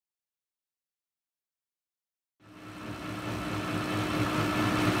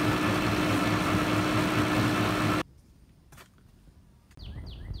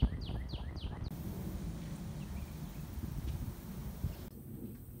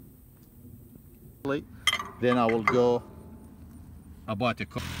Then I will go about a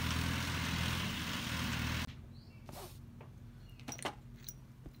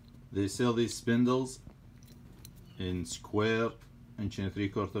They sell these spindles in square, inch and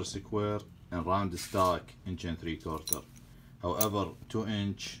 3/4 square, and round stock, inch and 3/4. However,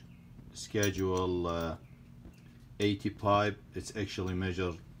 2-inch schedule 80 pipe, it's actually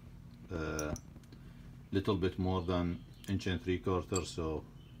measured little bit more than inch and 3/4, so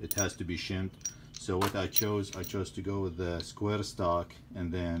it has to be shimmed. So what I chose to go with the square stock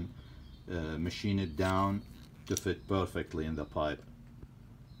and then machine it down to fit perfectly in the pipe.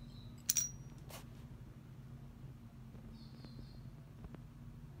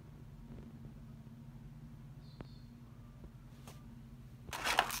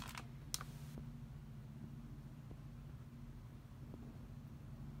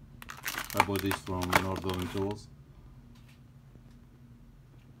 I bought these from Northern Tools.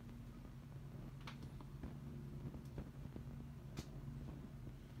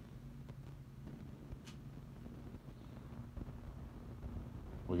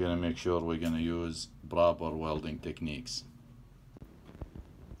 We're gonna make sure we're gonna use proper welding techniques.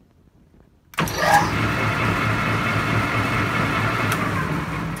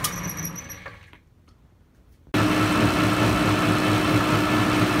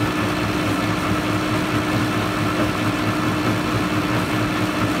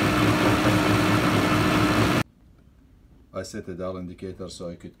 I set a dial indicator so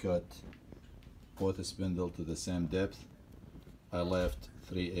I could cut both the spindle to the same depth. I left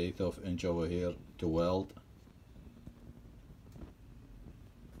 3/8 of inch over here to weld.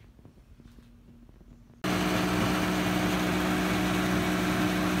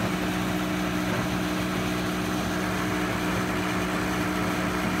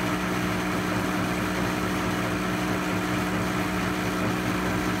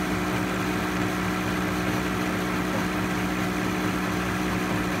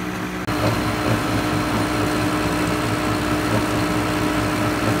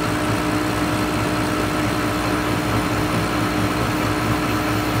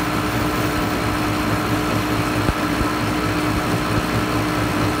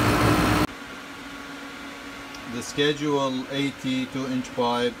 The schedule 80 2-inch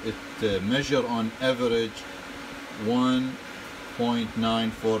pipe, it measure on average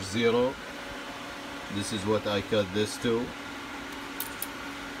 1.940. This is what I cut this to.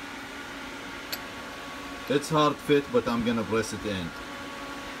 It's hard fit, but I'm gonna press it in.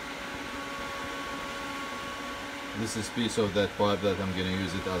 This is piece of that pipe that I'm gonna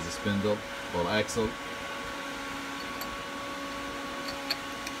use it as a spindle or axle.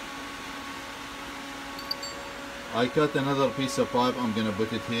 I cut another piece of pipe. I'm gonna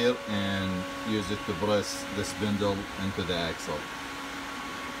put it here and use it to press the spindle into the axle.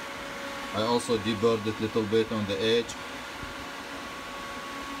 I also deburred it a little bit on the edge.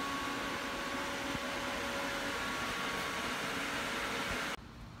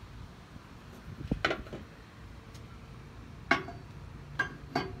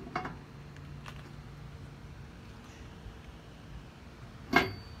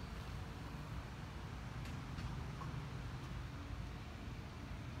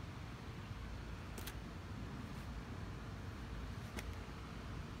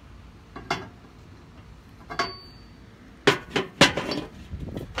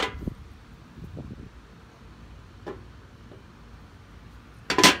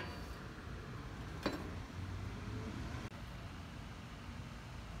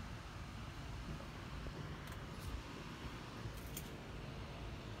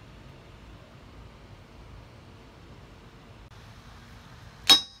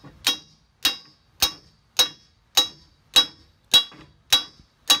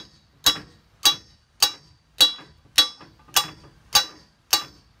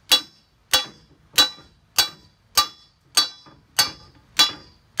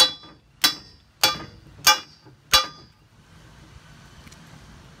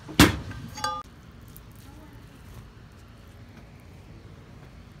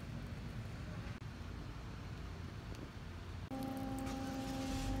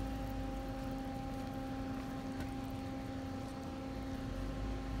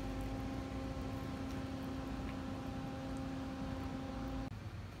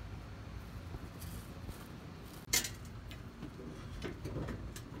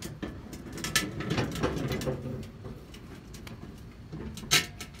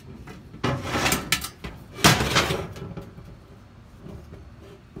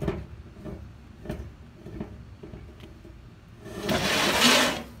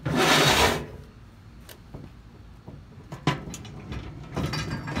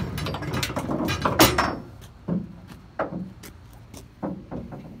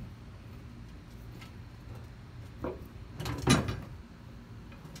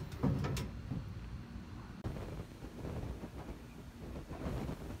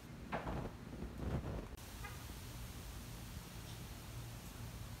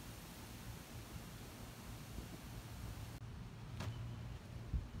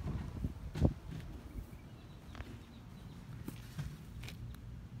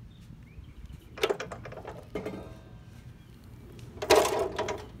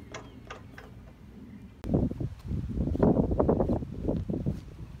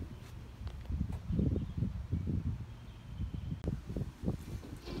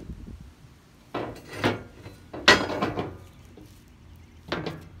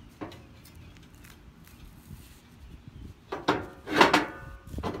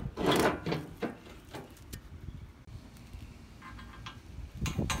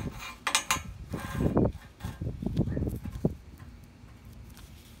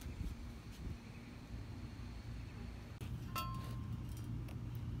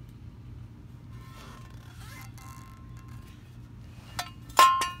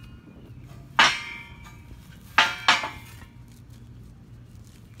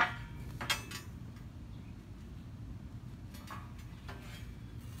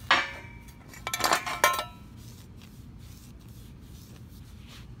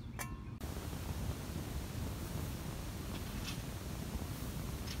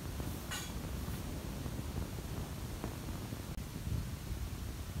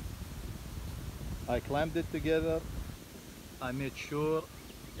 I clamped it together. I made sure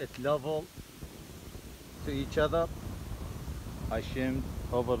it's level to each other. I shimmed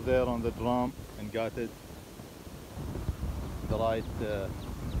over there on the drum and got it the right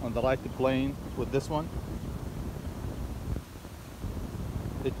on the right plane with this one.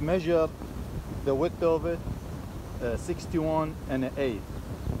 It measured the width of it 61 and an 8.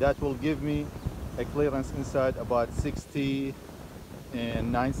 That will give me a clearance inside about 60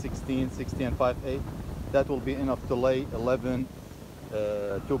 and 9/16, 60 and 5/8. That will be enough to lay 11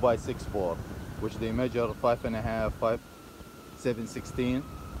 2x6 board, which they measure 5.5, 5, 7/16.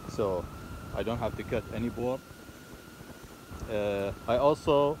 So I don't have to cut any board. I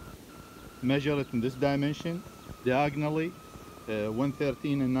also measure it in this dimension diagonally,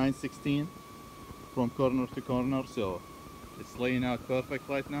 113 and 9/16 from corner to corner, so it's laying out perfect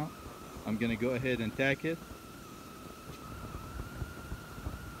right now. I'm gonna go ahead and tack it.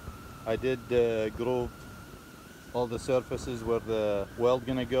 I did groove all the surfaces where the weld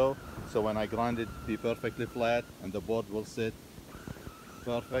gonna go, so when I grind it be perfectly flat and the board will sit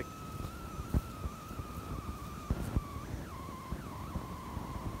perfect.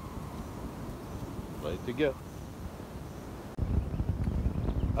 Ready to go.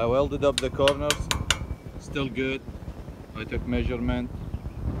 I welded up the corners, still good. I took measurement,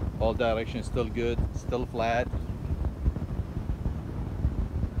 all directions still good, still flat.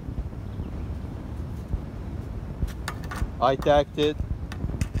 I tacked it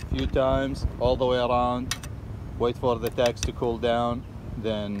a few times all the way around, wait for the tacks to cool down,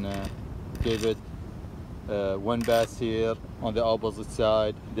 then gave it one pass here on the opposite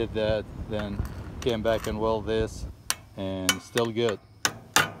side, did that, then came back and weld this, and still good.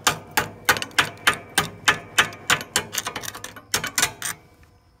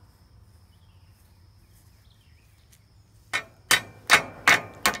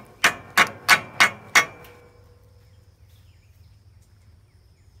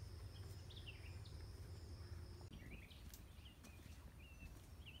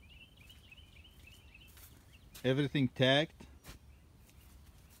 Everything tacked.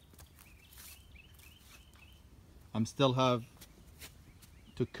 I'm still have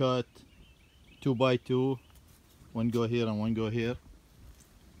to cut 2x2, one go here and one go here.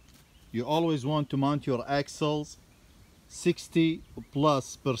 You always want to mount your axles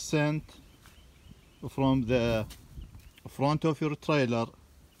 60+% from the front of your trailer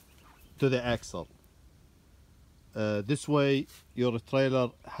to the axle. This way your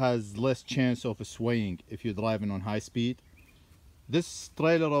trailer has less chance of swaying if you're driving on high speed. This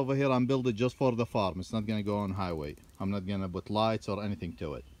trailer over here I'm building just for the farm. It's not gonna go on highway. I'm not gonna put lights or anything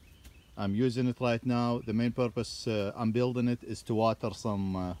to it. I'm using it right now. The main purpose I'm building it is to water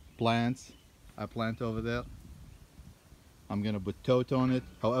some plants I plant over there. I'm gonna put tote on it.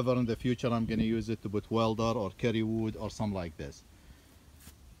 However, in the future I'm gonna use it to put welder or curry wood or something like this.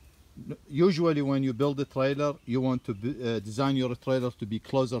 Usually when you build a trailer, you want to design your trailer to be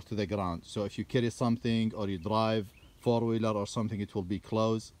closer to the ground. So if you carry something or you drive four-wheeler or something, it will be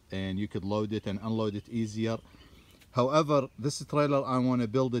close and you could load it and unload it easier. However, this trailer I want to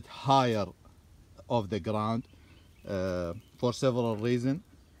build it higher off the ground for several reasons.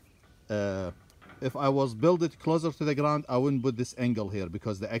 If I was build it closer to the ground, I wouldn't put this angle here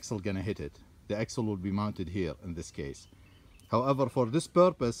because the axle gonna hit it. The axle will be mounted here in this case. However, for this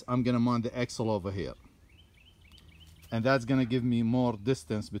purpose, I'm gonna mount the axle over here. And that's gonna give me more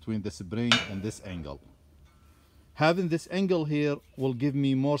distance between the spring and this angle. Having this angle here will give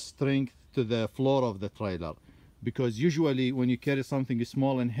me more strength to the floor of the trailer, because usually when you carry something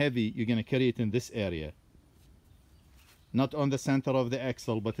small and heavy, you're gonna carry it in this area. Not on the center of the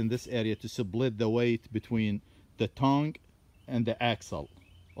axle, but in this area to split the weight between the tongue and the axle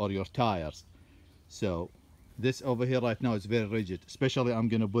or your tires. So this over here right now is very rigid, especially I'm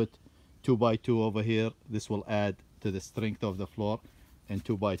gonna put 2x2 over here. This will add to the strength of the floor, and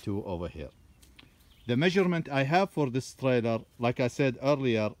 2x2 over here. The measurement I have for this trailer, like I said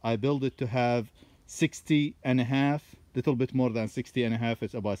earlier, I built it to have 60.5, little bit more than 60.5.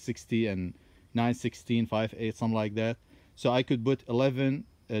 It's about 60 and 9/16, 5/8, something like that. So I could put 11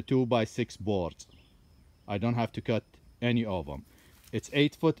 2x6 boards. I don't have to cut any of them. It's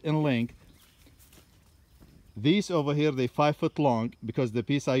 8 foot in length. These over here, they 5 foot long, because the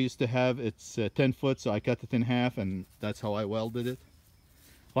piece I used to have, it's 10 foot, so I cut it in half, and that's how I welded it.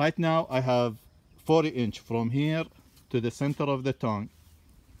 Right now I have 40 inch from here to the center of the tongue.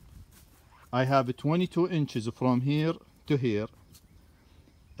 I have 22 inches from here to here.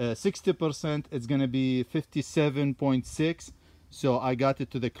 60%, it's gonna be 57.6, so I got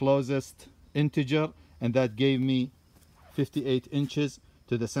it to the closest integer, and that gave me 58 inches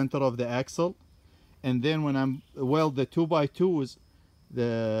to the center of the axle. And then when I'm, well, the 2x2s,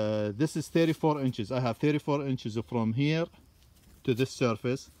 this is 34 inches. I have 34 inches from here to this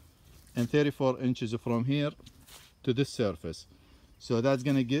surface, and 34 inches from here to this surface. So that's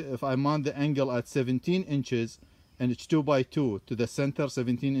gonna give, if I mount the angle at 17 inches and it's 2x2 to the center,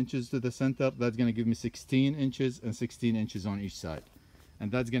 17 inches to the center, that's gonna give me 16 inches and 16 inches on each side.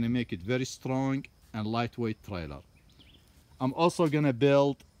 And that's gonna make it very strong and lightweight trailer. I'm also gonna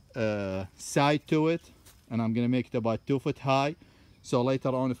build a side to it, and I'm gonna make it about 2 foot high. So later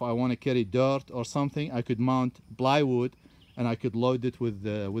on, if I want to carry dirt or something, I could mount plywood and I could load it with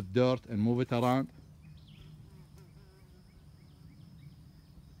dirt and move it around.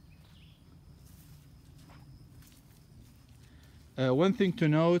 One thing to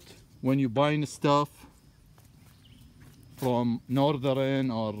note when you're buying stuff from Northern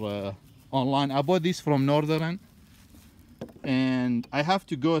or online, I bought these from Northern, and I have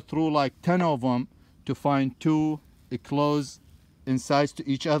to go through like 10 of them to find two close in size to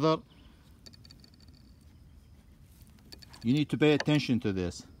each other. You need to pay attention to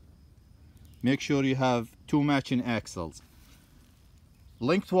this. Make sure you have two matching axles.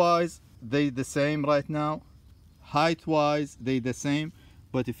 Lengthwise they the same right now, height wise they the same,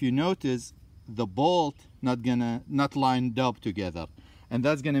 but if you notice the bolt not lined up together, and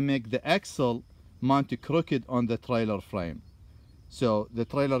that's gonna make the axle mount crooked on the trailer frame. So the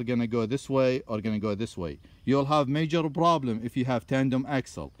trailer gonna go this way or gonna go this way. You'll have major problem if you have tandem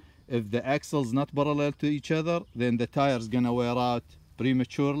axle. If the axle's not parallel to each other, then the tire's gonna wear out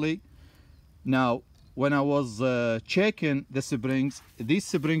prematurely. Now, when I was checking the springs, these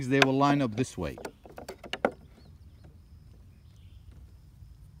springs, they will line up this way.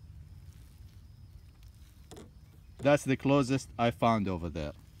 That's the closest I found over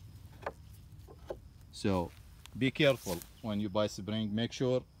there. So be careful when you buy spring. Make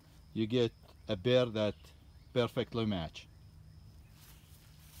sure you get a pair that perfectly match.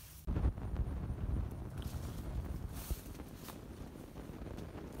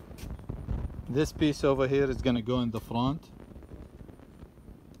 This piece over here is going to go in the front.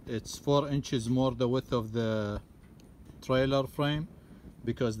 It's 4 inches more the width of the trailer frame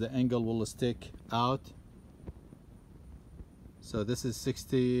because the angle will stick out. So this is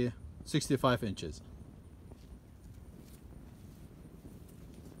 65 inches.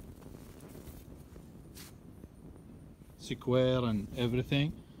 Square and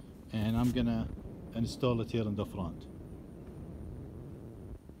everything, and I'm gonna install it here in the front.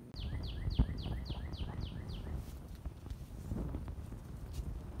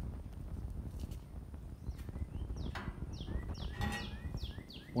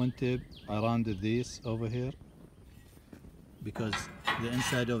 One tip, I rounded this over here because the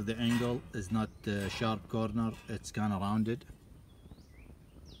inside of the angle is not a sharp corner, it's kind of rounded.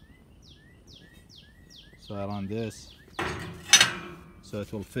 So I round this so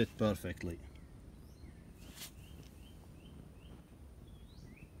it will fit perfectly.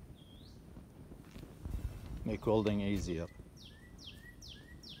 Make welding easier.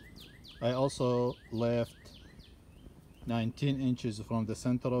 I also left 19 inches from the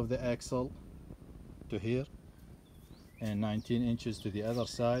center of the axle to here and 19 inches to the other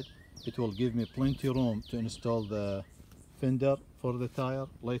side. It will give me plenty room to install the fender for the tire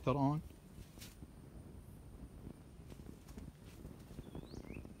later on.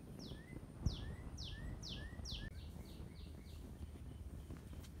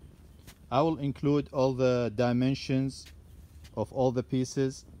 I will include all the dimensions of all the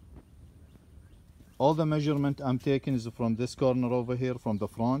pieces. All the measurement I'm taking is from this corner over here, from the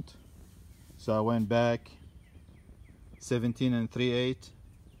front. So I went back 17 3/8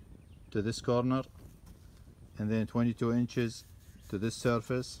 to this corner, and then 22 inches to this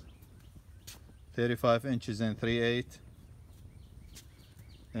surface, 35 inches 3/8,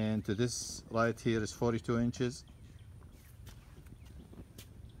 and to this right here is 42 inches.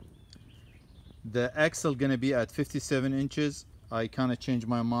 The axle gonna be at 57 inches. I kind of changed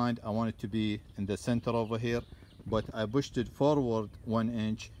my mind. I want it to be in the center over here, but I pushed it forward 1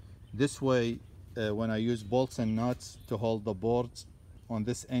 inch. This way, when I use bolts and nuts to hold the boards on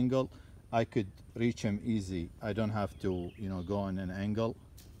this angle, I could reach them easy. I don't have to, go on an angle.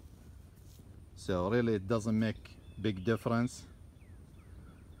 So really, it doesn't make big difference.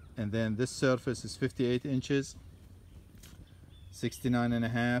 And then this surface is 58 inches,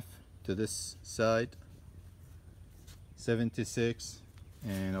 69.5 to this side, 76,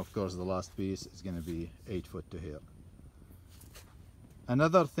 and of course the last piece is going to be 8 foot to here.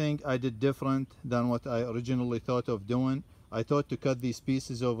 Another thing I did different than what I originally thought of doing, I thought to cut these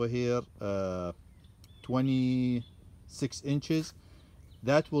pieces over here 26 inches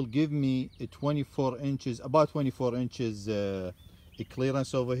that will give me a 24 inches, about 24 inches a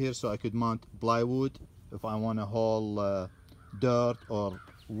clearance over here, so I could mount plywood if I want to haul dirt or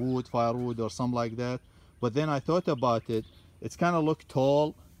wood, firewood or something like that. But then I thought about it, it's kind of look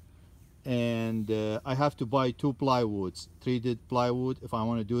tall, and I have to buy 2 plywoods, treated plywood, if I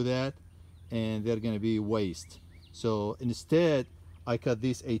want to do that, and they're going to be waste. So instead I cut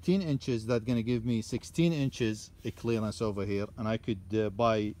these 18 inches, that's going to give me 16 inches a clearance over here, and I could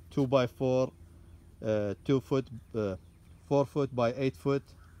buy 2 by 4 4 foot by 8 foot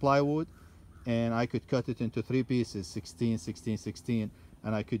plywood, and I could cut it into 3 pieces, 16 16 16,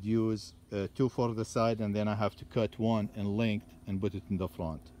 and I could use 2 for the side, and then I have to cut 1 in length and put it in the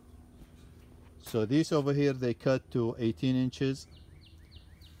front. So these over here, they cut to 18 inches,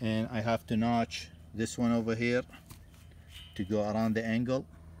 and I have to notch this one over here to go around the angle,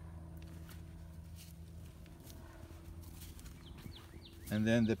 and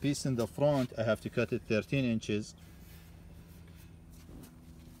then the piece in the front I have to cut it 13 inches.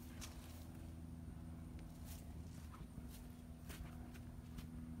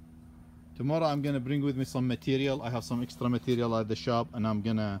 Tomorrow I'm gonna bring with me some material. I have some extra material at the shop, and I'm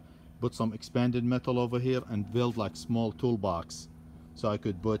gonna put some expanded metal over here and build like small toolbox, so I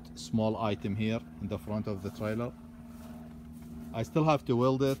could put small item here in the front of the trailer. I still have to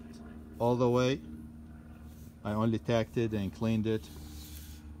weld it all the way. I only tacked it and cleaned it.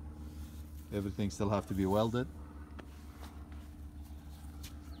 Everything still have to be welded.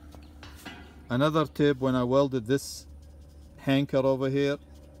 Another tip, when I welded this anchor over here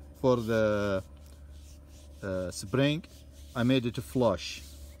for the spring, I made it flush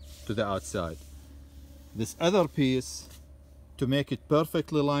to the outside. This other piece, to make it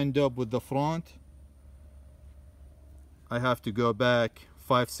perfectly lined up with the front, I have to go back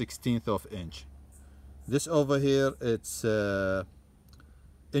 5/16 of inch. This over here, it's 1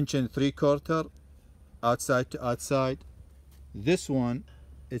 3/4 outside to outside. This one,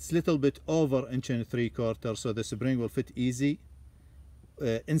 it's little bit over 1 3/4, so the spring will fit easy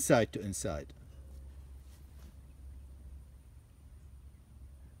inside to inside.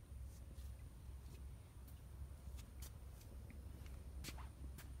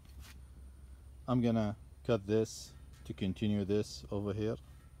 I'm gonna cut this to continue this over here,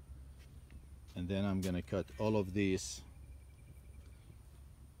 and then I'm gonna cut all of these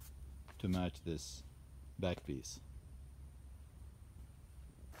to match this back piece.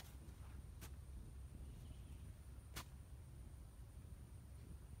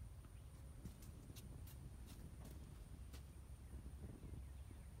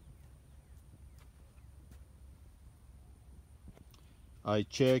 I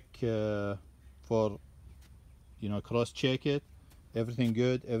check for, cross check it, everything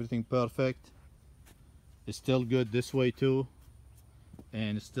good, everything perfect. It's still good this way too,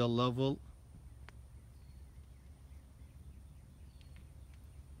 and it's still level.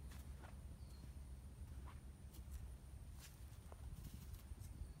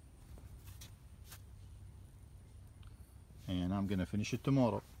 And I'm gonna finish it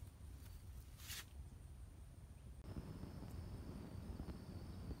tomorrow.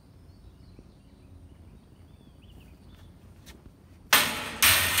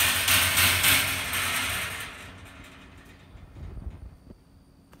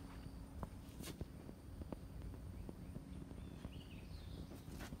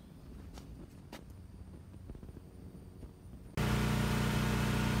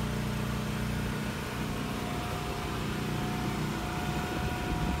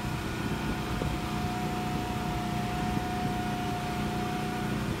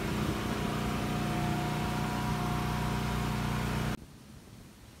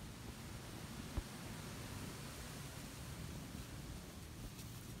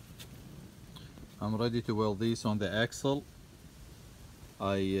 I'm ready to weld these on the axle.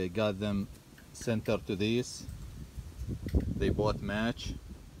 I got them centered to these. They both match.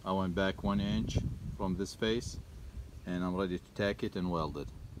 I went back 1 inch from this face, and I'm ready to tack it and weld it.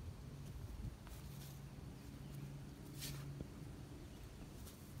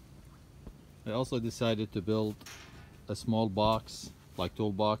 I also decided to build a small box, like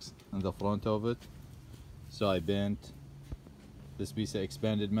toolbox, in the front of it. So I bent this piece of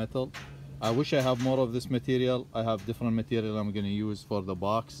expanded metal. I wish I have more of this material. I have different material I'm gonna use for the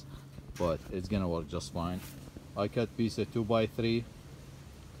box, but it's gonna work just fine. I cut piece of 2 by 3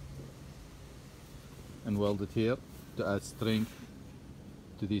 and weld it here to add strength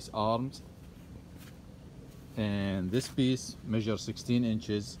to these arms. And this piece measures 16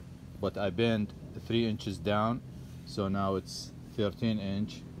 inches, but I bent 3 inches down, so now it's 13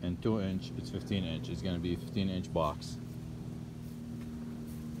 inch, and 2 inch, it's 15 inch. It's gonna be a 15-inch box.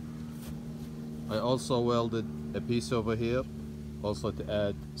 I also welded a piece over here also to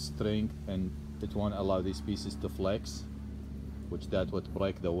add strength, and it won't allow these pieces to flex, which that would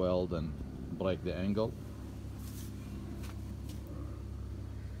break the weld and break the angle.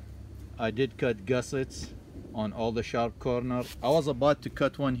 I did cut gussets on all the sharp corners. I was about to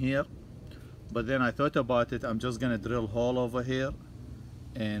cut one here, but then I thought about it. I'm just gonna drill hole over here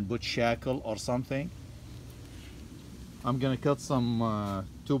and put shackle or something. I'm gonna cut some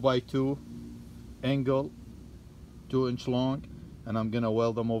 2x2 angle, 2-inch long, and I'm gonna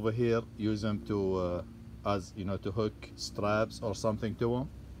weld them over here, use them to as you know, to hook straps or something to them.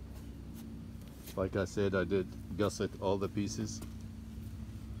 Like I said, I did gusset all the pieces.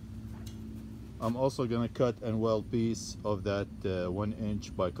 I'm also gonna cut and weld piece of that 1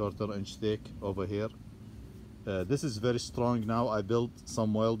 inch by 1/4 inch thick over here. This is very strong now. I built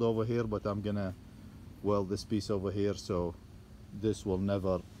some weld over here, but I'm gonna weld this piece over here so this will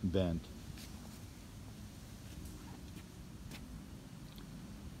never bend.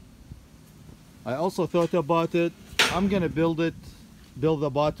 I also thought about it. I'm gonna build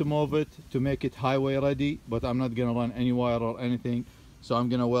the bottom of it to make it highway ready, but I'm not gonna run any wire or anything. So I'm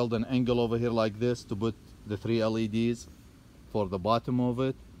gonna weld an angle over here like this to put the 3 LEDs for the bottom of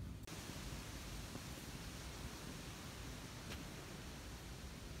it.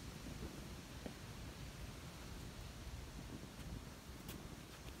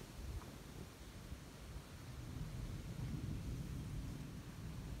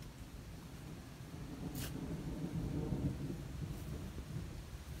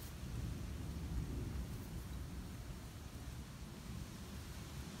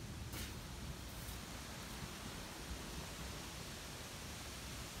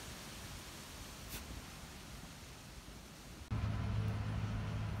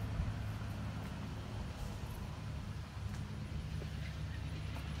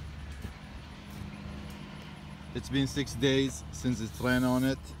 It's been 6 days since it's ran on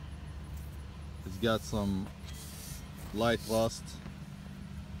it. It's got some light rust.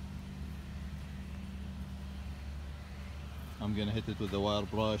 I'm gonna hit it with the wire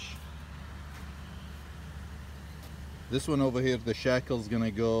brush. This one over here, the shackle's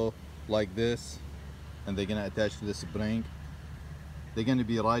gonna go like this, and they're gonna attach to the spring. They're gonna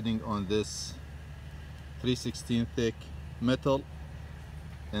be riding on this 3/16 thick metal,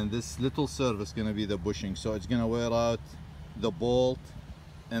 and this little serve is gonna be the bushing, so it's gonna wear out the bolt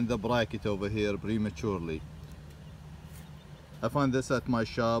and the bracket over here prematurely. I found this at my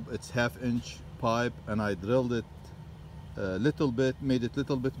shop. It's 1/2 inch pipe, and I drilled it a little bit, made it a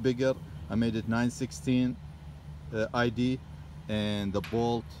little bit bigger. I made it 9/16 ID, and the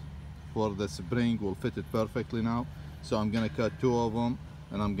bolt for the spring will fit it perfectly now. So I'm gonna cut 2 of them,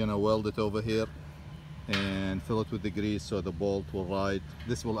 and I'm gonna weld it over here and fill it with the grease so the bolt will ride.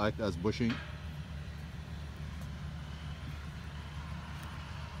 This will act as bushing.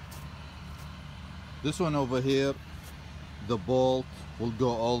 This one over here, the bolt will go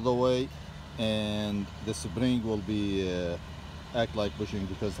all the way, and the spring will be act like bushing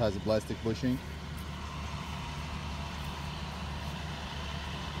because it has a plastic bushing.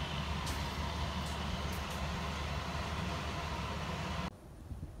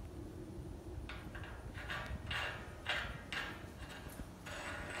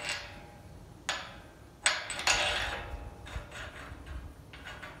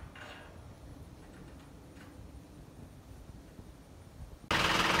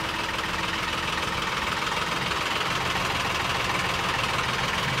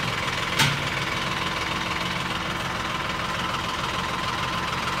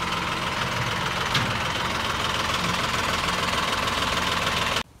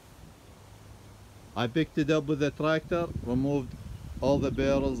 I picked it up with the tractor, removed all the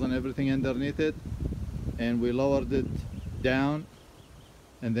barrels and everything underneath it, and we lowered it down,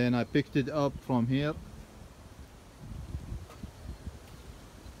 and then I picked it up from here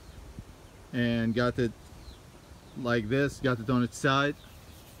and got it like this, got it on its side,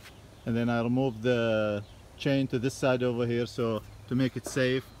 and then I removed the chain to this side over here so to make it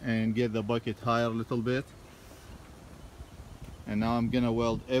safe and get the bucket higher a little bit. And now I'm gonna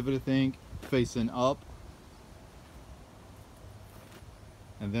weld everything facing up,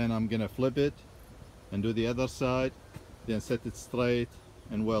 and then I'm gonna flip it and do the other side, then set it straight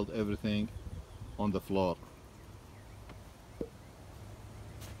and weld everything on the floor.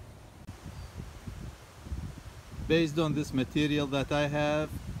 Based on this material that I have,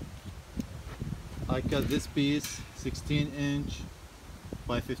 I cut this piece 16 inch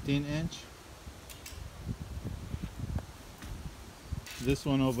by 15 inch. This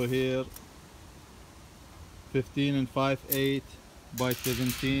one over here 15 and 5/8 by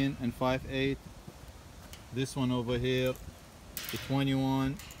 17 and 5/8. This one over here, the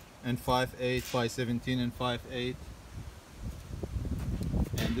 21 and 5/8 by 17 and 5/8,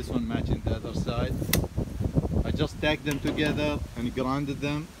 and this one matching the other side. I just tacked them together and grounded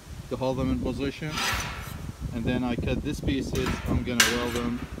them to hold them in position, and then I cut these pieces. I'm gonna weld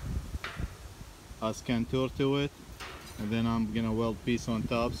them as contour to it, and then I'm gonna weld piece on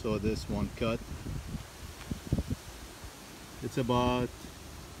top so this won't cut. It's about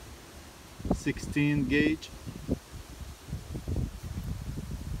 16 gauge.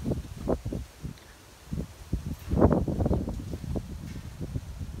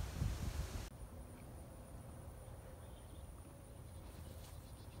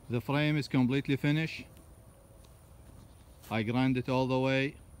 The frame is completely finished. I ground it all the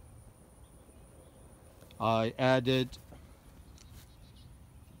way. I added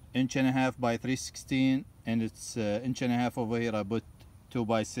 1.5" by 3/16, and it's 1.5" over here. I put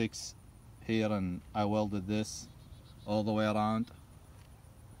 2x6 here, and I welded this all the way around,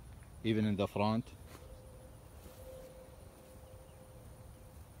 even in the front.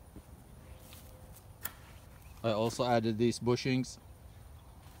 I also added these bushings.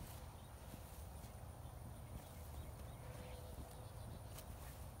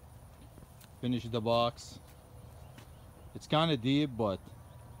 Finish the box. It's kind of deep, but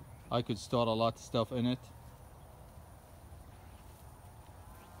I could store a lot of stuff in it.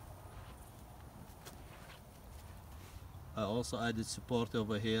 I also added support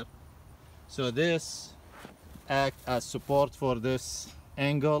over here, so this act as support for this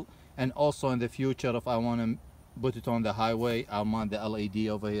angle, and also in the future if I want to put it on the highway, I'll mount the LED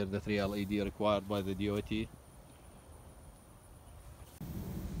over here, the 3 LED required by the DOT.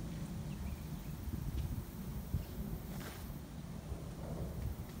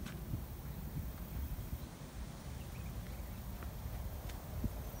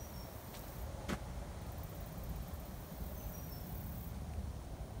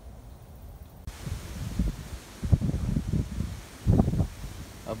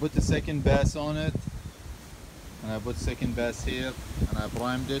 I put the second bass on it, and I put second bass here, and I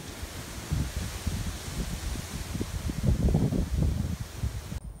primed it.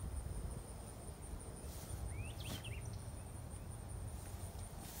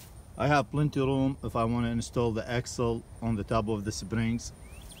 I have plenty of room if I want to install the axle on the top of the springs,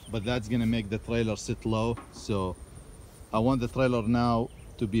 but that's gonna make the trailer sit low, so I want the trailer now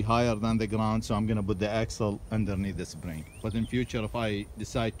to be higher than the ground, so I'm gonna put the axle underneath the spring. But in future, if I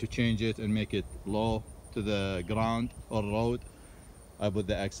decide to change it and make it low to the ground or road, I put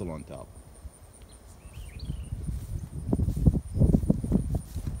the axle on top.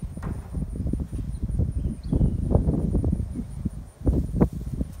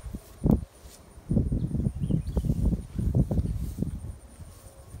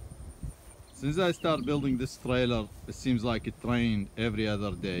 Since I started building this trailer, it seems like it rained every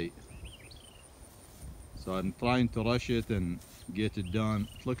other day. So I'm trying to rush it and get it done.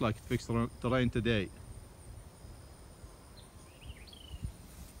 It looked like it fixed to rain today.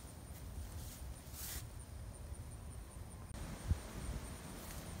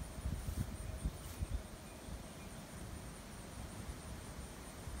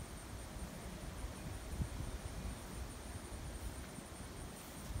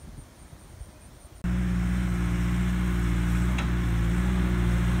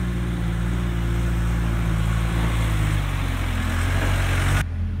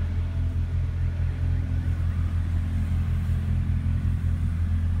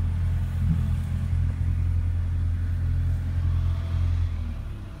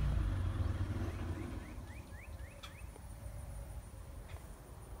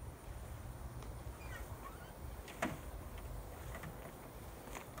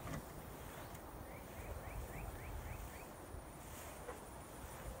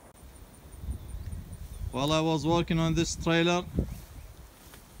 While I was working on this trailer,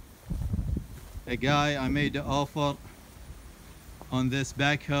 I made the offer on this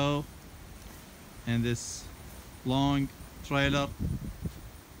backhoe and this long trailer.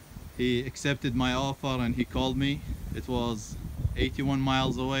 He accepted my offer and he called me. It was 81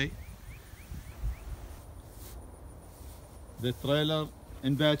 miles away. The trailer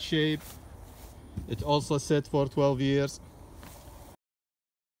in bad shape. It also set for 12 years.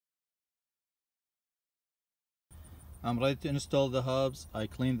 I'm ready to install the hubs. I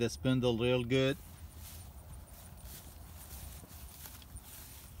cleaned the spindle real good.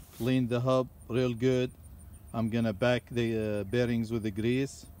 Cleaned the hub real good. I'm gonna back the bearings with the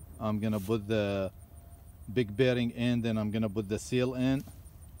grease. I'm gonna put the big bearing in, then I'm gonna put the seal in,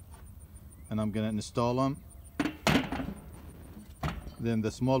 and I'm gonna install them. Then the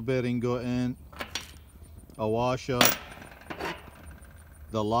small bearing go in, a washer,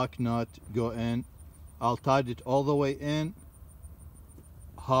 the lock nut go in. I'll tighten it all the way in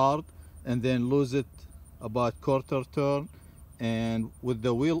hard and then lose it about quarter turn, and with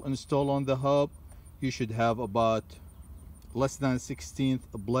the wheel installed on the hub you should have about less than 1/16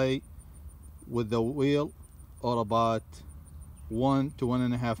 blade with the wheel, or about 1 to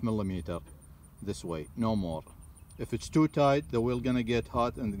 1.5 millimeter this way, no more. If it's too tight, the wheel gonna get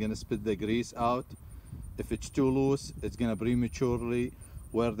hot and gonna spit the grease out. If it's too loose, it's gonna prematurely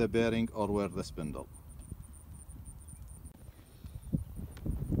wear the bearing or wear the spindle.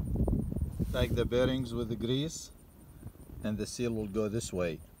 Like the bearings with the grease, and the seal will go this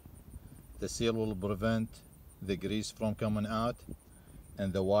way. The seal will prevent the grease from coming out,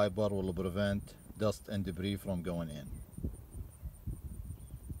 and the wiper will prevent dust and debris from going in.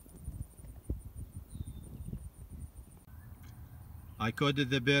 I coated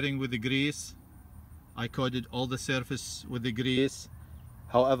the bearing with the grease. I coated all the surface with the grease.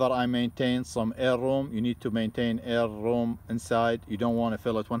 However, I maintain some air room. You need to maintain air room inside. You don't want to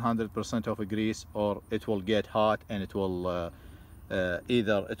fill it 100% of grease, or it will get hot and it will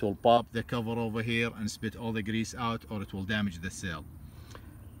either it will pop the cover over here and spit all the grease out, or it will damage the sail.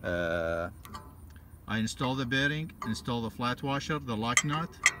 I install the bearing, install the flat washer, the lock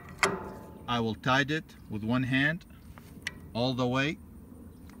nut. I will tie it with one hand all the way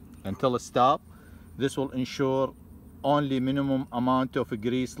until it stops. This will ensure only minimum amount of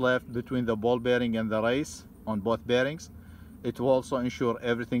grease left between the ball bearing and the race on both bearings. It will also ensure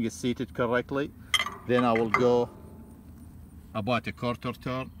everything is seated correctly. Then I will go about a quarter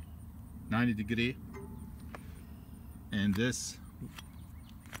turn, 90 degree, and this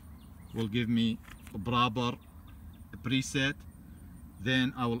will give me a proper preset.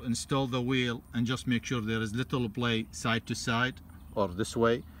 Then I will install the wheel and just make sure there is little play side to side or this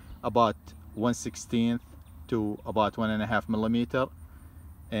way, about 1/16 to about 1.5 millimeter,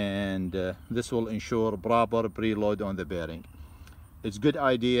 and this will ensure proper preload on the bearing. It's good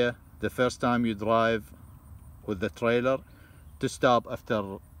idea the first time you drive with the trailer to stop after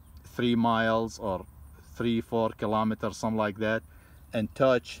 3 miles or 3-4 kilometers, something like that, and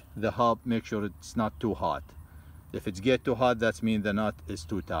touch the hub. Make sure it's not too hot. If it's get too hot, that means the nut is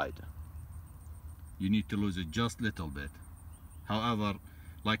too tight. You need to lose it just a little bit. However,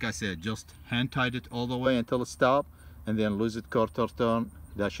 like I said, just hand tight it all the way until it stops, and then lose it quarter turn.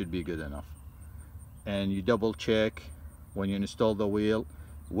 That should be good enough. And you double check when you install the wheel,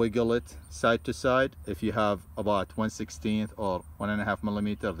 wiggle it side to side. If you have about 1/16 or 1.5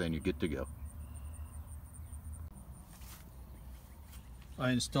 millimeter, then you're good to go.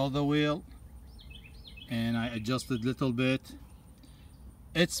 I installed the wheel and I adjusted a little bit.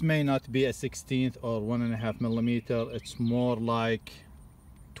 It may not be a 1/16 or 1.5 millimeter. It's more like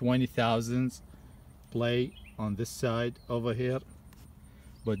 20 thousandths play on this side over here,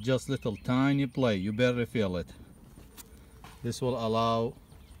 but just little tiny play. You barely feel it. This will allow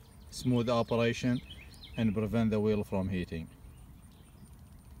smooth operation and prevent the wheel from heating.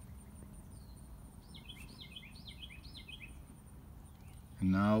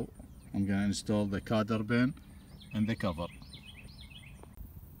 And now I'm going to install the cotter pin and the cover.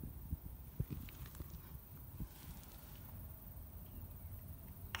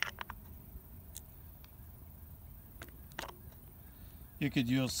 You could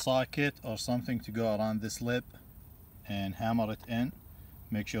use socket or something to go around this lip and hammer it in.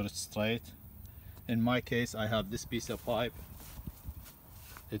 Make sure it's straight. In my case, I have this piece of pipe.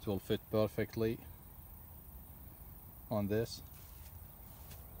 It will fit perfectly on this.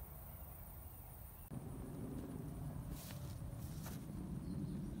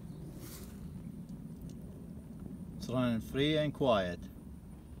 It's running free and quiet.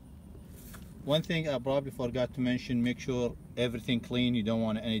 One thing I probably forgot to mention, make sure everything clean. You don't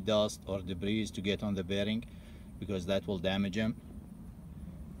want any dust or debris to get on the bearing, because that will damage them.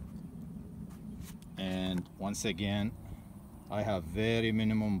 And once again, I have very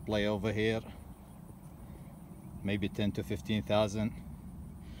minimum play over here, maybe 10 to 15,000.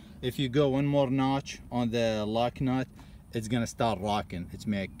 If you go one more notch on the lock nut, it's gonna start rocking. It's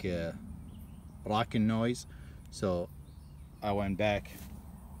make rocking noise. So I went back.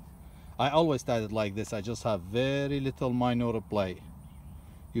 I always tied it like this. I just have very little minor play.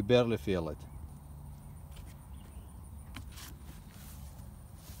 You barely feel it.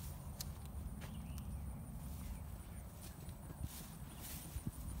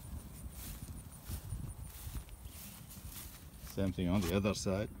 Same thing on the other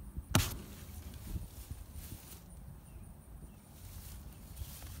side.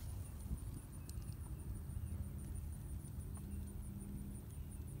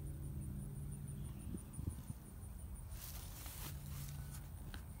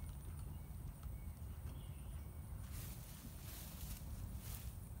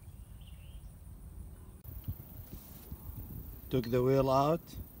 Took the wheel out,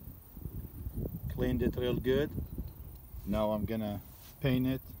 cleaned it real good. Now I'm gonna paint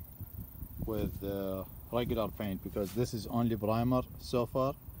it with regular paint because this is only primer so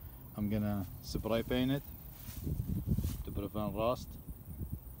far. I'm gonna spray paint it to prevent rust.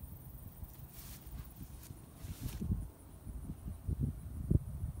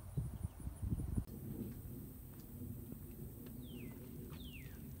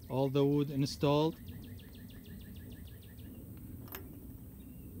 All the wood installed.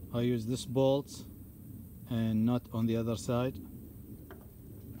 I use this bolts and not on the other side.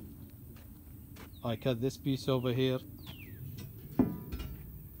 I cut this piece over here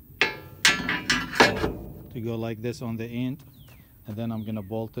to go like this on the end, and then I'm gonna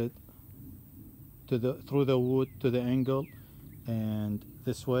bolt it to through the wood to the angle and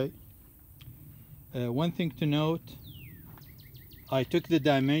this way. One thing to note, I took the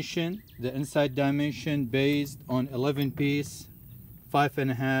dimension, the inside dimension, based on 11 piece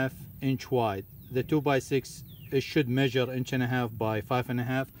 5.5 inch wide. The 2x6, it should measure 1.5 inch by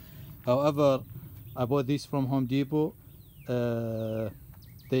 5.5. However, I bought these from Home Depot.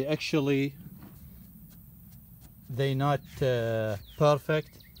 They actually, they're not perfect.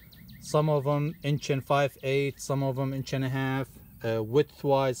 Some of them 1.5 inch, some of them 1.5 inch. Width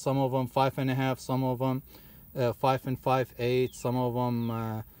wise, some of them 5.5, some of them 5 5/8, some of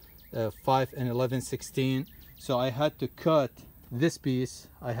them 5 11/16. So I had to cut this piece.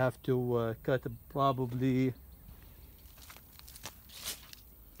 I have to cut probably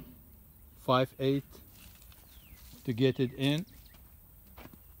 5/8 to get it in,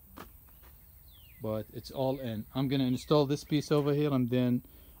 but it's all in. I'm gonna install this piece over here and then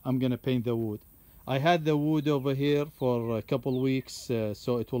I'm gonna paint the wood. I had the wood over here for a couple weeks,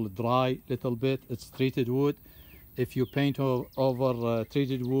 so it will dry a little bit. It's treated wood. If you paint over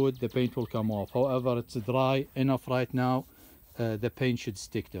treated wood, the paint will come off. However, it's dry enough right now, the paint should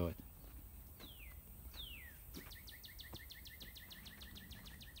stick to it.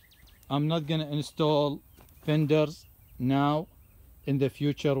 I'm not gonna install fenders now. In the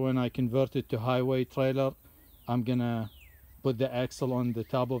future, when I convert it to highway trailer, I'm gonna put the axle on the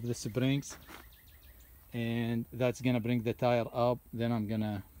top of the springs, and that's gonna bring the tire up. Then I'm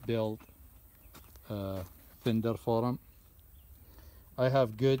gonna build a fender for them. I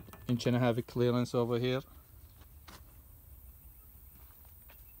have good 1.5 inch clearance over here.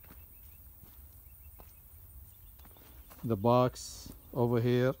 The box over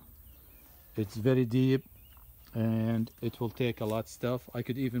here, it's very deep and it will take a lot of stuff. I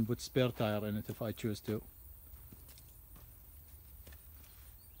could even put spare tire in it if I choose to.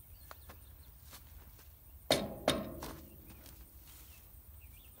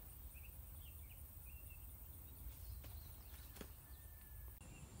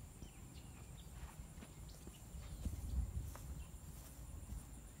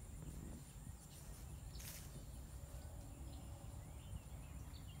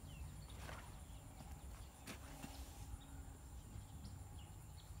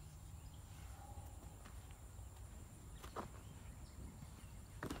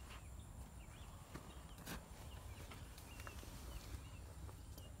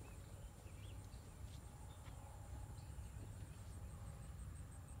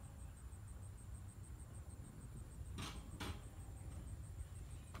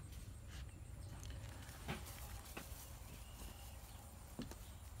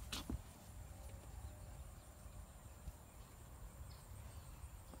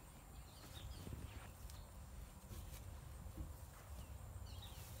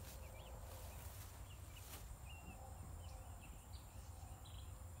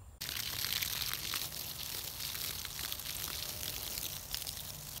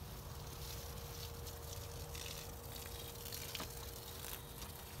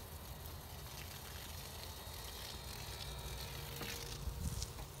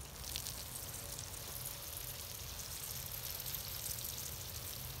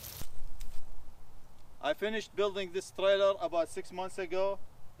 I finished building this trailer about 6 months ago.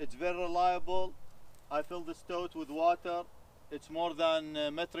 It's very reliable. I fill this tote with water. It's more than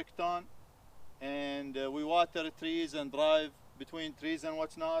a metric ton, and we water trees and drive between trees and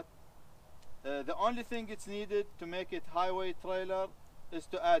what's not. The only thing it's needed to make it highway trailer is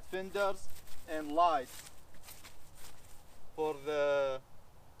to add fenders and lights for the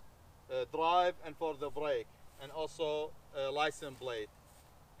drive and for the brake, and also a license plate.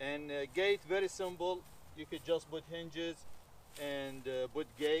 And gate, very simple. You could just put hinges and put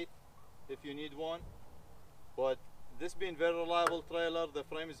gate if you need one. But this being very reliable trailer, the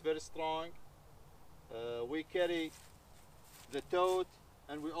frame is very strong. We carry the tote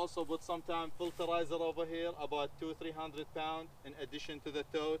And we also put sometime filterizer over here, about 200-300 pounds in addition to the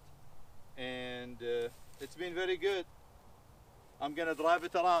tote. And it's been very good. I'm gonna drive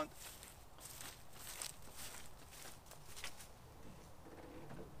it around.